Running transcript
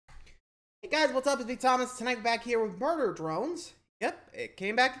Guys, what's up? It's Big Thomas. Tonight we're back here with Murder Drones. Yep, it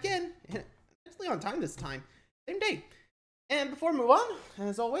came back again. Actually on time this time. Same day. And before we move on,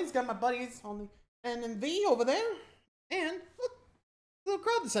 as always, got my buddies on the NMV over there. And look, the little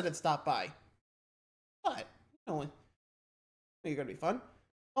crowd decided to stop by. But, you know, you're gonna be fun.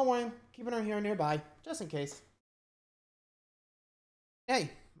 Don't worry, keeping her here nearby, just in case. Hey,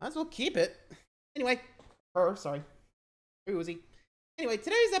 might as well keep it. Anyway, sorry. Uzi. Anyway,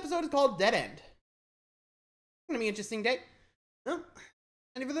 today's episode is called Dead End. It's gonna be an interesting day. Well,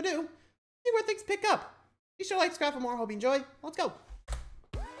 any further ado, see where things pick up. Be sure to like, subscribe for more. Hope you enjoy. Let's go.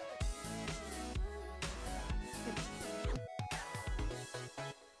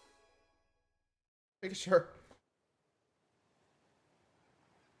 Make sure.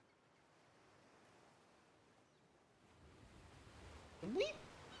 We.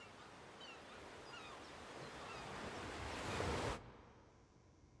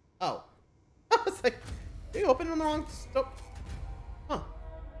 Oh. I was like, you opened on the wrong stop. Huh.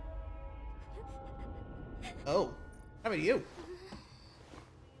 Oh. How about you?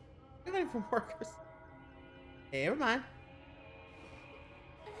 You're from workers. Hey, never mind.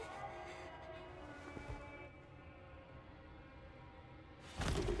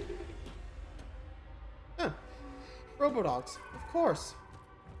 Huh. Robodogs. Of course.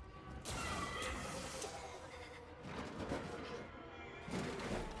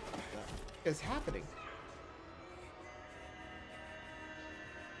 What is happening?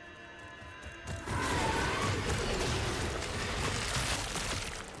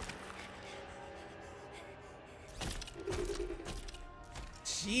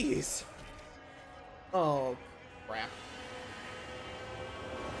 Jeez. Oh, crap.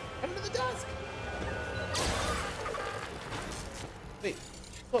 Under the desk. Wait,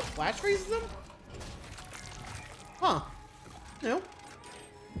 what, flash freezes them? Huh. No.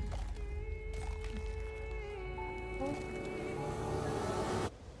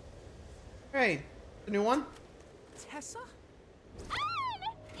 Hey, the new one? Tessa?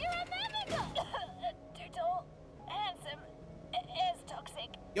 You remember too tall, handsome, is toxic.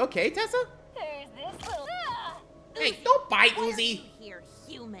 You okay, Tessa? Who's this little... Hey, don't bite, Uzi! Here,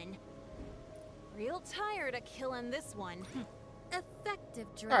 human. Real tired of killing this one. Effective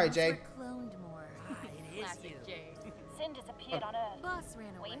drones Alright, Jay. were cloned more. It is you. Jay. Sin disappeared on Earth. Boss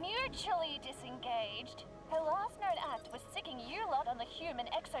ran We away. mutually disengaged. Her last known act was sicking you lot on the human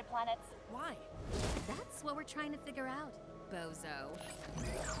exoplanets. Why? That's what we're trying to figure out, bozo.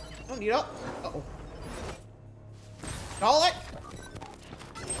 Don't need up. Uh-oh. Call it!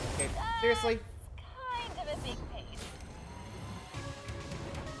 Okay, seriously. Kind of a big piece.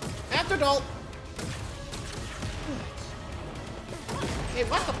 After adult! Hey,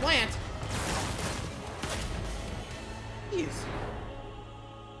 what's the plant? Jeez.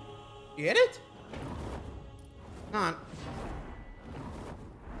 You hit it? Not.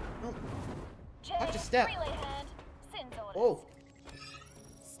 Oh. Jay, Watch your step. relay hand. Sin's orders. Oh.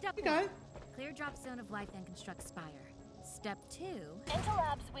 Step You 1. got it. Clear drop zone of life and construct spire. Step 2. Enter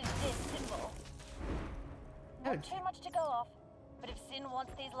labs with this symbol. Not Ouch. too much to go off, but if Sin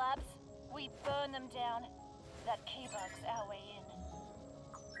wants these labs, we burn them down. That key-bug's our way in.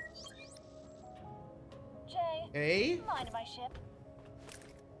 Jay, Hey. mind my ship.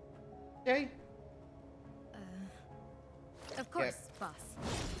 Okay. Of course, boss.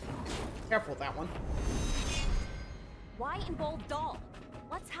 Careful with that one. Why in bold doll?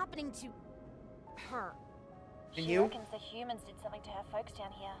 What's happening to her? And She you? reckons the humans did something to her folks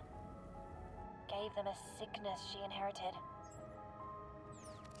down here. Gave them a sickness she inherited.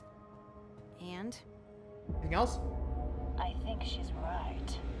 And? Anything else? I think she's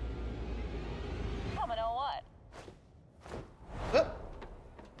right. Coming or what? Oh.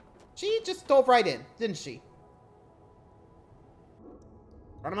 She just dove right in, didn't she?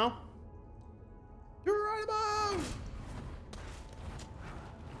 Geronimo? Geronimo!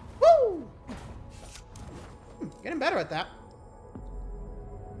 Woo! Getting better at that.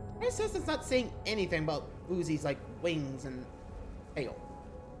 It says it's not saying anything about Uzi's, like, wings and tail.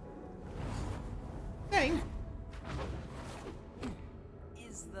 Thing.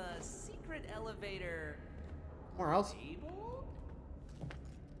 Is the secret elevator Somewhere else. able?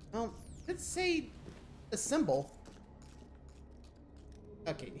 Well, let's say a symbol.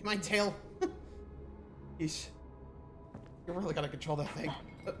 Okay, my tail. Yeesh. You really gotta control that thing.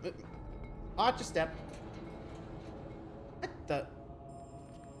 Watch your step. What the?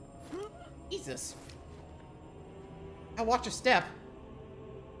 Jesus. Now watch your step.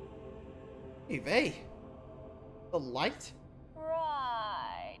 Hey, Vay. The light?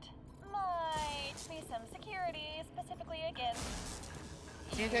 Right. Might be some security, specifically against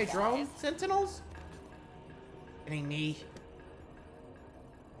Anti-drone sentinels? Getting me.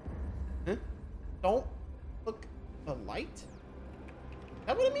 Huh? Don't look the light? Is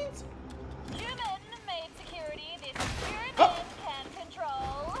that what it means? Human-made security this pyramid Oh. can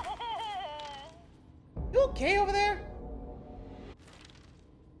control. You okay over there?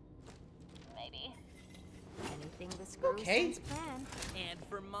 Maybe. Anything this girl Okay. sends plan. And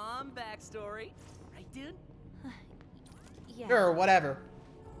for mom backstory, right, dude? Yeah. Sure, whatever.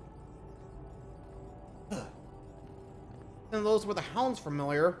 And those were the hounds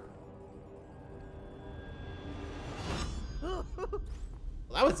familiar. Well,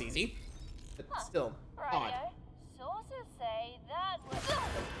 that was easy. But still, odd. Radio. Sources say that was.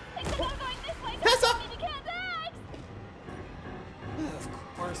 Except I'm going this way. Tessa! Don't me because X!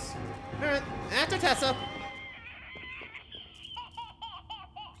 Of course. Alright, after Tessa.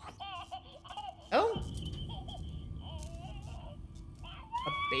 Oh?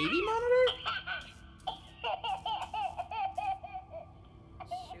 A baby monitor?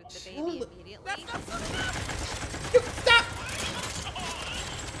 Shoot the baby Chill. immediately. You, stop!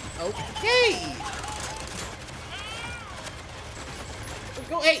 Okay.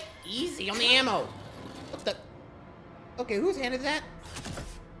 Go, hey, easy on the ammo. What the? Okay, whose hand is that?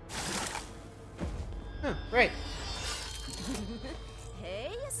 Huh, right.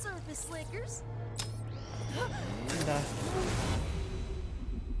 Hey, surface slickers.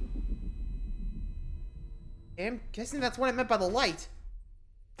 And, I'm guessing that's what I meant by the light.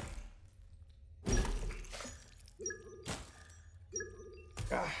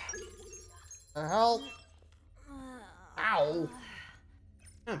 The hell? Ow.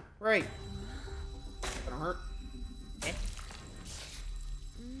 Huh, right. Gonna hurt. Eh.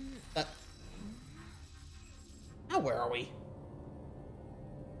 That. Now where are we?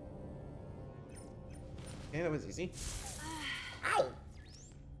 Okay, that was easy. Ow!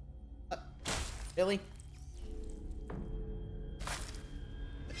 Really?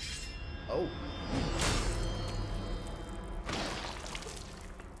 Oh.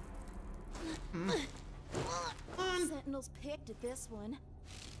 Sentinels picked at this one.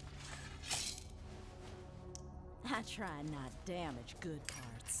 I try and not damage good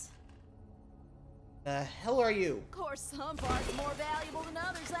parts. The hell are you? Of course, some parts are more valuable than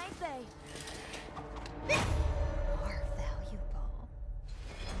others, ain't they? More valuable.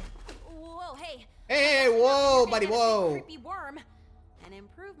 Whoa, hey. Hey, whoa, buddy, whoa. Creepy worm. An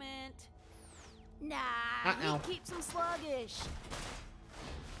improvement. Nah, Uh-oh. he keeps them sluggish.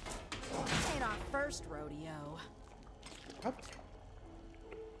 Ain't our first rodeo.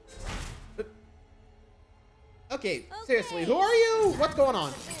 Okay, seriously, who are you? What's going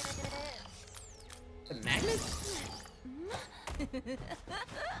on? The magnet?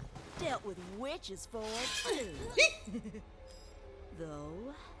 Dealt with witches for too.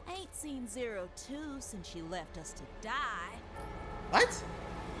 Though, ain't seen 02 since she left us to die. What?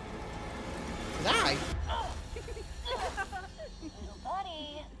 Die? Little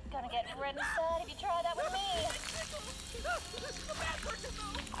buddy, gonna get red inside if you try that with me.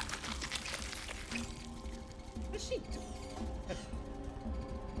 What is she doing?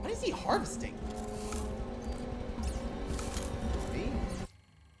 What is he harvesting? See?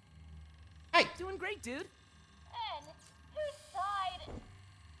 Hey! Doing great, dude. And whose side?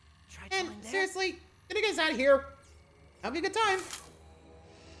 Try And join there. seriously, get you guys out of here. Have a good time.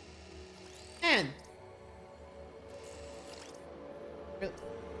 And really?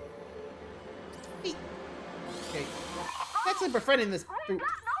 Hey. Okay. Actually befriending this We group. got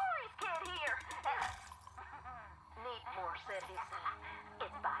Nori's kid here. Need more, said he.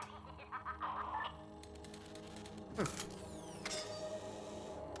 It's biting.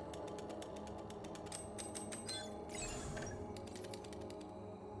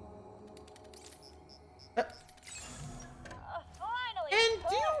 Finally. And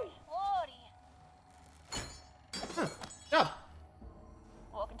do you- Lordy. Huh. Job.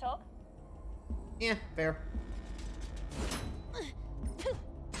 Walk and talk. Yeah, fair.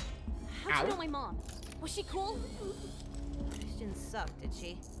 How'd Ow. you know my mom? Was she cool? She didn't suck, did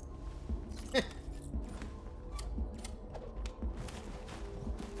she?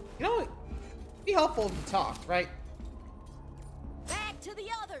 You know, it'd be helpful if you talked, right? Back to the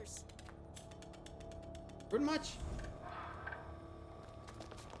others. Pretty much.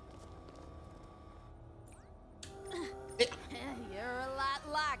 You're a lot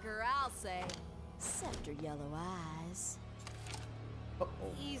like her, I'll say. Except her yellow eyes. Uh-oh.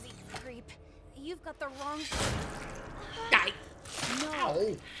 Easy, creep. You've got the wrong... Die. No.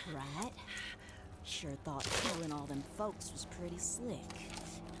 Ow. Right? Sure thought killing all them folks was pretty slick.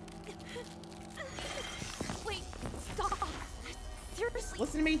 Wait, stop. Seriously,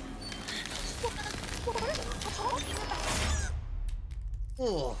 Listen to me.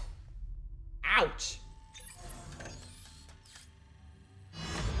 Ugh. Ouch.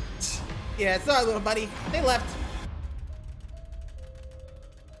 Yeah, sorry, little buddy. They left.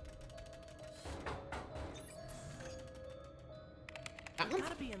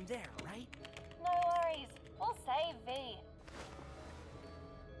 Gotta be in there, right? No worries. We'll save V.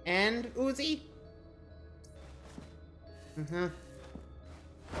 And Uzi. Mm-hmm.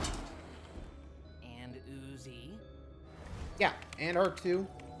 And Uzi. Yeah, and her too.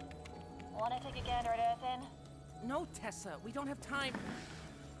 Wanna take a gander at Earth in? No, Tessa, we don't have time.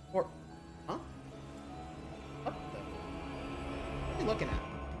 Or, huh? What the? What are you looking at?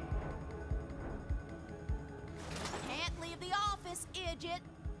 Can't leave the office, idiot.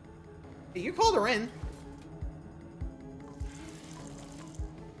 Hey, you called her in.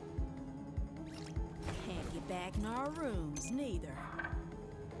 Can't get back in our rooms, neither.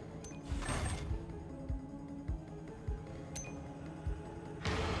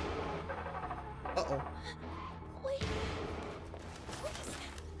 Uh-oh. Wait.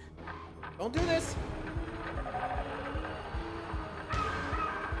 Don't do this.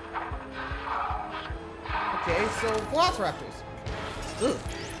 Okay, so velociraptors. Ugh.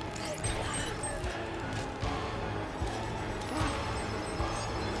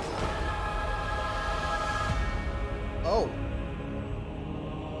 Oh.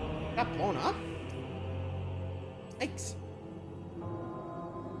 Got blown up? Yikes.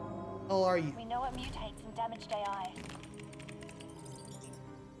 How are you? We know it mutates in damaged AI.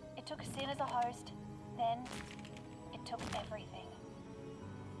 It took Sin as a host, then it took everything.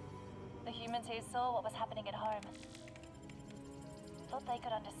 The humans who saw what was happening at home thought they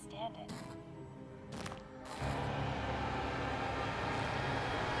could understand it.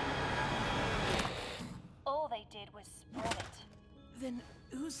 All they did was spread it. Then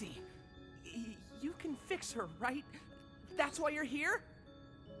Uzi, you can fix her, right? That's why you're here?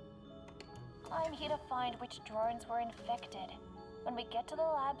 I'm here to find which drones were infected. When we get to the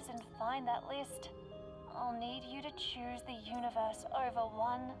labs and find that list, I'll need you to choose the universe over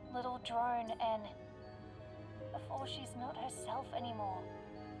one little drone, N. Before she's not herself anymore.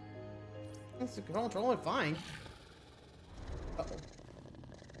 It's controlling fine. Uh-oh.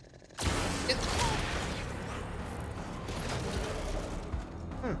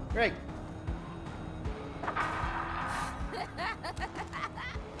 Great.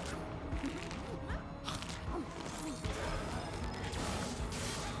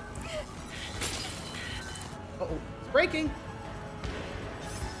 Uh-oh. It's breaking.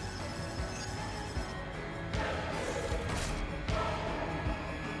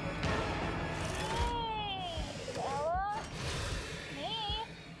 Hey, Bella. Me?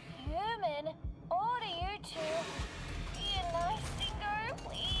 Human? Order you two. Be a nice dingo,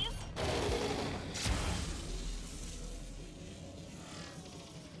 please.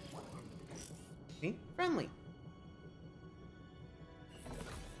 Me? Friendly.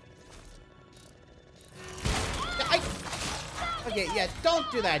 Okay, yeah,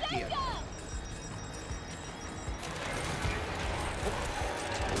 don't do that, dear.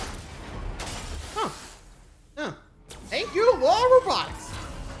 Huh. Huh. Thank you, Law Robots.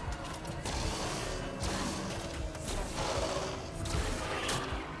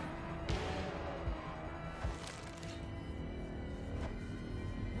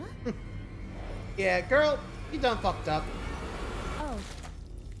 Yeah, girl, you done fucked up. Oh,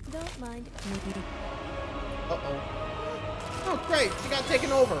 don't mind. Uh-oh. Oh, great, she got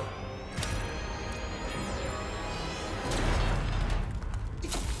taken over.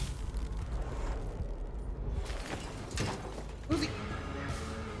 Who's he?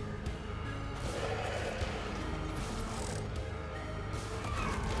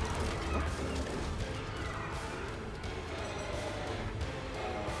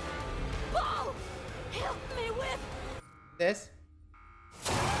 Ball! Help me with... This?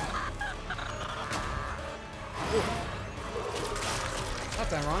 Ooh.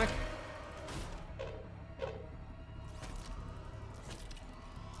 That's ironic.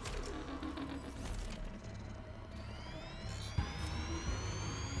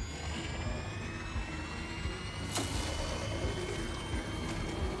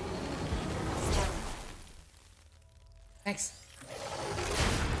 Thanks.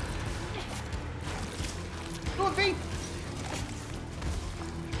 Go on, V!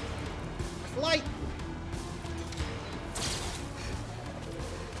 Light!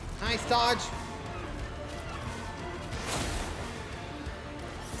 Nice dodge.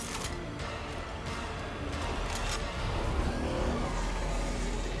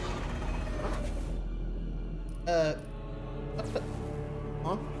 What the?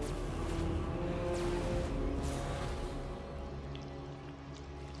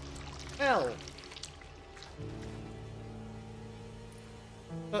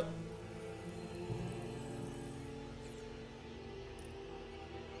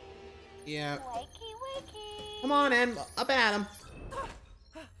 Yeah. Wakey, wakey. Come on, and up at him.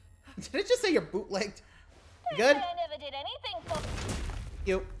 Did it just say you're bootlegged? You good? I never did anything for.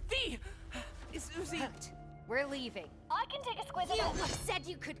 You. V! Is Uzi... Cut. We're leaving. I can take a squiz of You it. said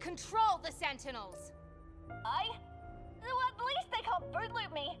you could control the Sentinels. Well, at least they can't boot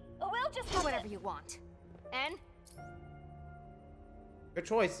loop me. We'll just Do whatever you want. And Good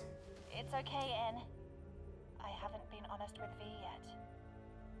choice. It's okay, Anne. I haven't been honest with V yet.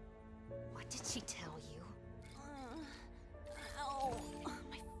 what did she tell you? Ow.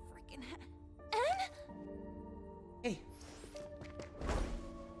 My freaking head. And Hey.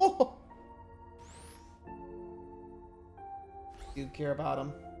 Oh. You care about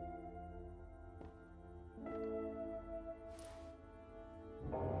him.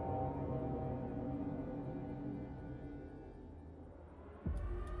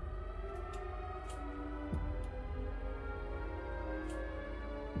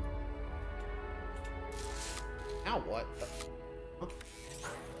 Now what? Huh?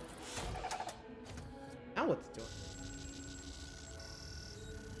 Now what's it doing?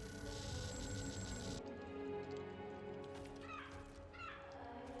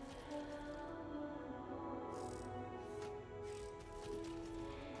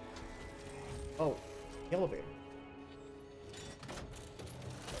 Oh, the elevator.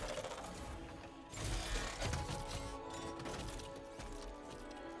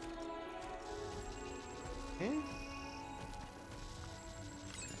 Okay.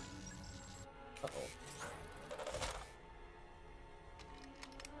 Uh-oh.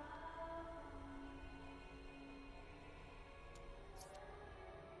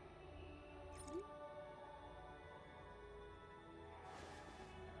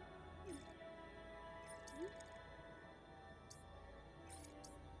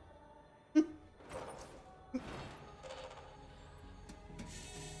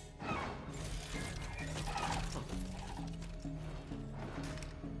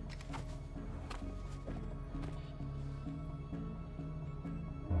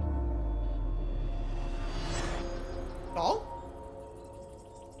 Doll?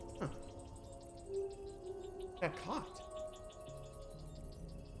 Huh. Got caught.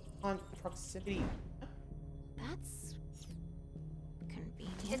 On proximity. that's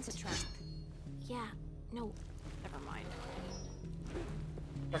convenient. It's a trap. Yeah. No. Never mind.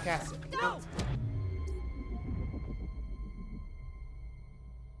 Sarcastic. No!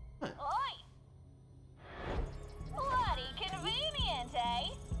 Oi! Bloody convenient, eh?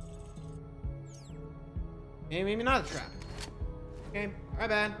 Hey, maybe not a trap. Okay, my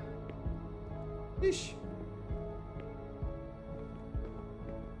bad. Yeesh.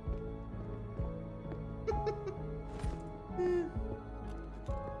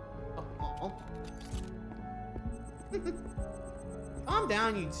 Oh. Calm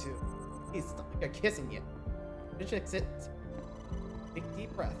down, you two. He's they're kissing you. Finish exit. Big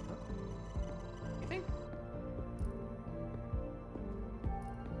deep breath. Huh? You think?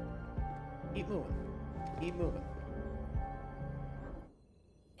 Keep moving. Keep moving.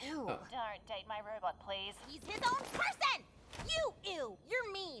 Ew. Oh. Don't date my robot, please. He's his own person! You ew!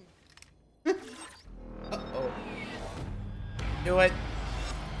 You're mean! Uh-oh. Do it.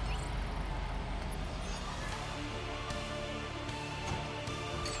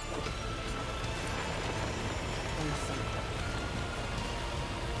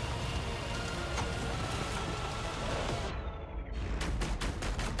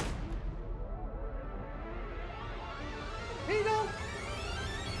 There you go.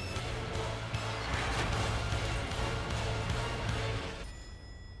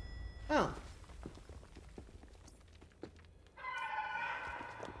 Oh.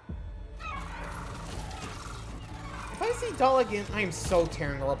 If I see Doll again, I am so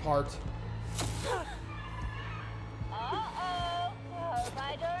tearing her apart. Uh-oh. Hope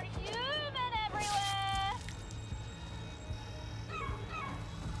I don't human everywhere.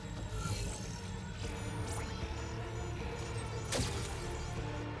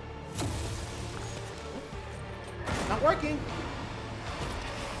 Not working.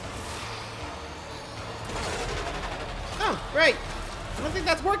 Oh, great. I don't think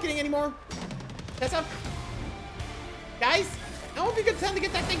that's working anymore. Tessa? Guys, now would be a good time to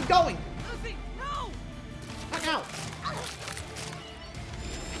get that thing going. Uzi, no! Not now.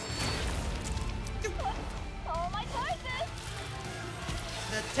 Oh, my choices.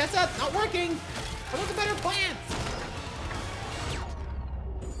 Tessa, not working. What was a better plan?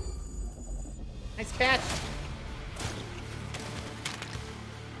 Nice catch.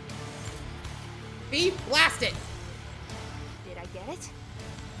 B, blast it. Did I get it?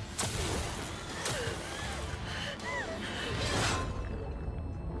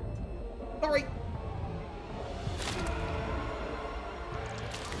 Sorry.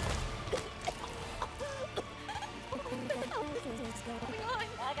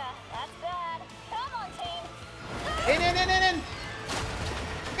 Becca, that's bad. Come on, team. In.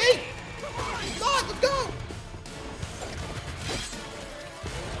 Hey! God, let's go!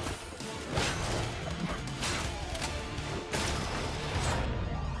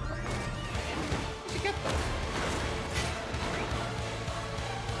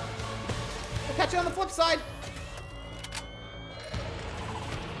 We'll catch you on the flip side.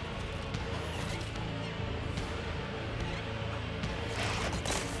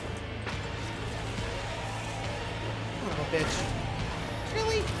 Son of a bitch.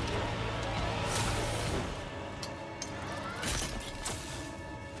 Really?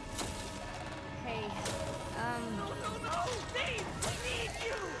 Hey, No, Dave, we need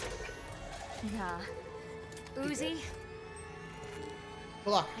you. nah. Uzi,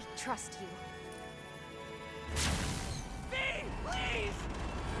 Good luck. I trust you. Dave, please.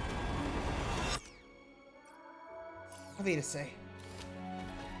 Nothing to say.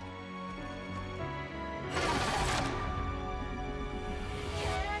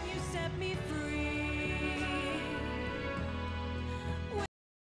 Can you set me free?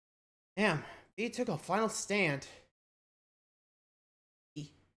 Damn, he took a final stand.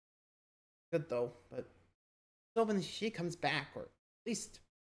 Good though, but hoping she comes back, or at least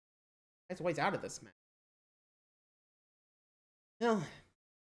gets ways out of this match. No,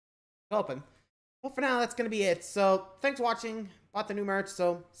 hoping. Well, for now, that's gonna be it. So, thanks for watching. Bought the new merch,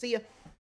 so see ya.